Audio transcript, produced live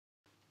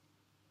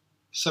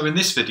So in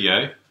this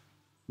video,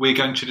 we're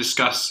going to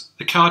discuss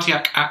the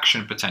cardiac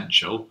action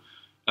potential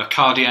of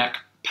cardiac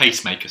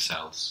pacemaker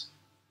cells.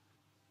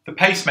 The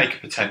pacemaker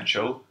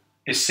potential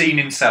is seen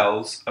in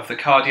cells of the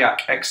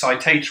cardiac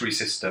excitatory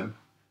system,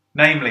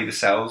 namely the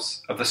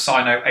cells of the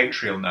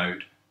sinoatrial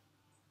node.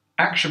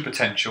 Action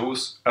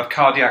potentials of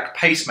cardiac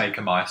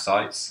pacemaker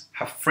myocytes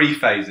have three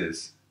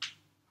phases.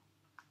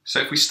 So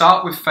if we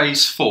start with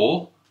phase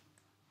 4,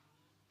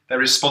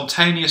 there is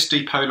spontaneous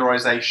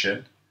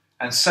depolarisation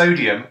and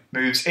sodium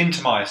moves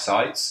into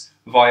myocytes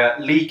via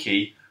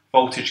leaky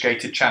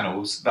voltage-gated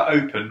channels that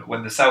open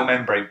when the cell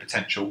membrane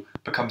potential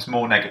becomes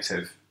more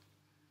negative.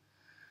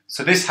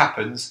 So this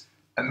happens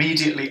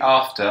immediately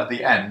after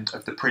the end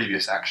of the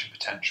previous action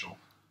potential.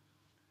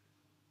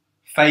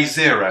 Phase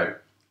 0.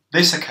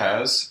 This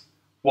occurs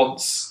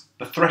once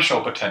the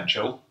threshold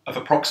potential of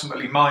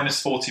approximately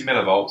 -40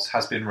 millivolts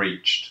has been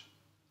reached.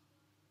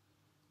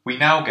 We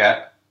now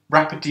get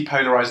rapid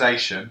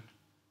depolarisation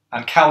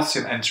and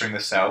calcium entering the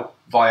cell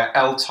via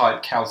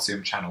L-type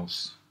calcium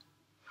channels.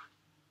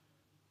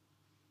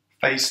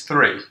 Phase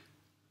 3.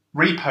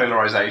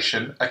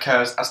 Repolarisation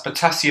occurs as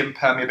potassium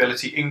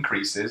permeability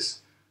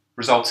increases,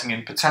 resulting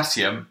in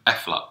potassium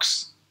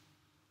efflux.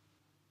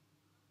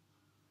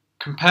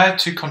 Compared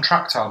to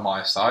contractile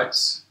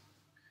myocytes,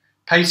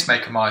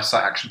 pacemaker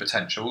myocyte action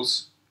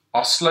potentials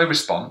are slow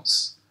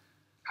response,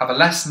 have a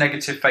less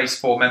negative phase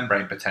 4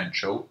 membrane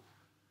potential,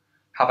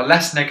 have a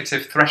less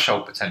negative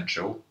threshold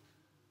potential,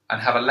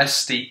 and have a less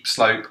steep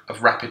slope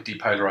of rapid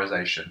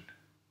depolarisation.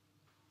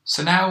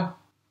 So now,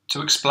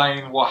 to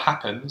explain what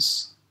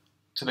happens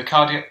to the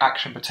cardiac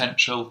action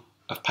potential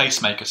of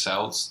pacemaker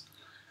cells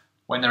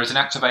when there is an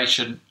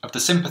activation of the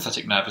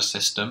sympathetic nervous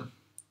system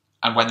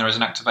and when there is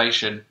an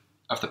activation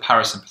of the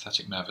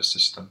parasympathetic nervous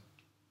system.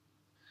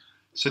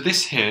 So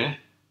this here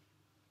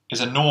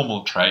is a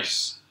normal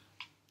trace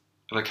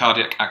of a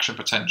cardiac action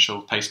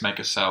potential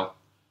pacemaker cell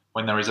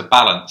when there is a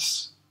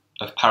balance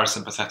of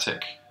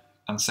parasympathetic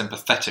and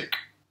sympathetic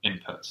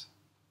input.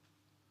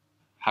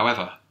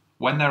 However,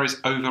 when there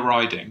is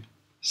overriding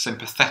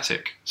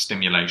sympathetic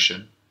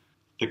stimulation,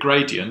 the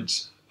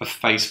gradient of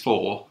phase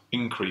 4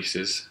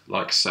 increases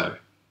like so.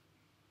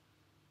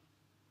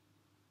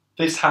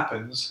 This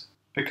happens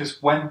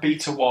because when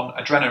beta-1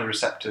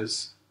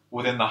 adrenoreceptors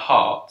within the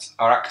heart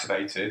are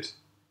activated,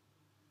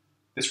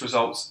 this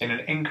results in an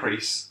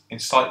increase in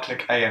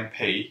cyclic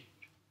AMP,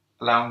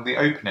 allowing the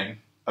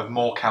opening of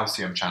more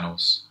calcium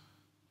channels.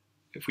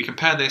 If we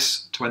compare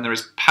this to when there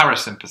is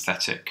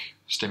parasympathetic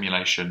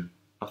stimulation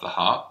of the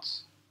heart,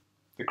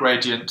 the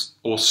gradient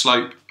or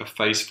slope of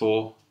phase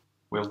 4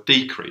 will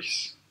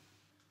decrease.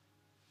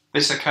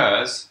 This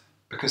occurs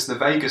because the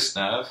vagus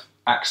nerve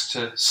acts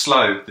to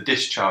slow the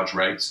discharge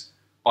rate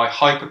by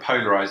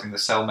hyperpolarising the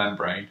cell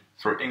membrane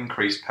for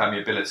increased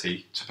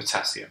permeability to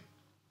potassium.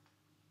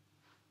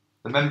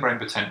 The membrane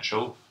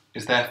potential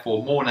is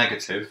therefore more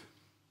negative,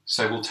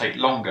 so will take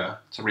longer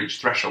to reach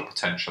threshold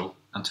potential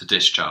and to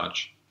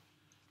discharge.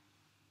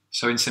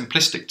 So in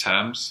simplistic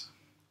terms,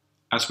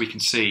 as we can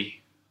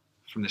see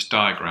from this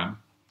diagram,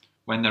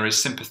 when there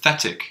is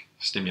sympathetic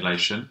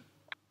stimulation,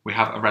 we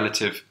have a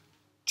relative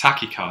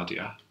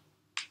tachycardia,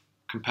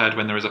 compared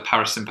when there is a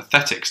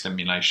parasympathetic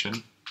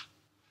stimulation,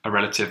 a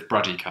relative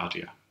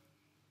bradycardia.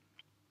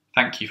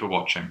 Thank you for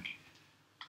watching.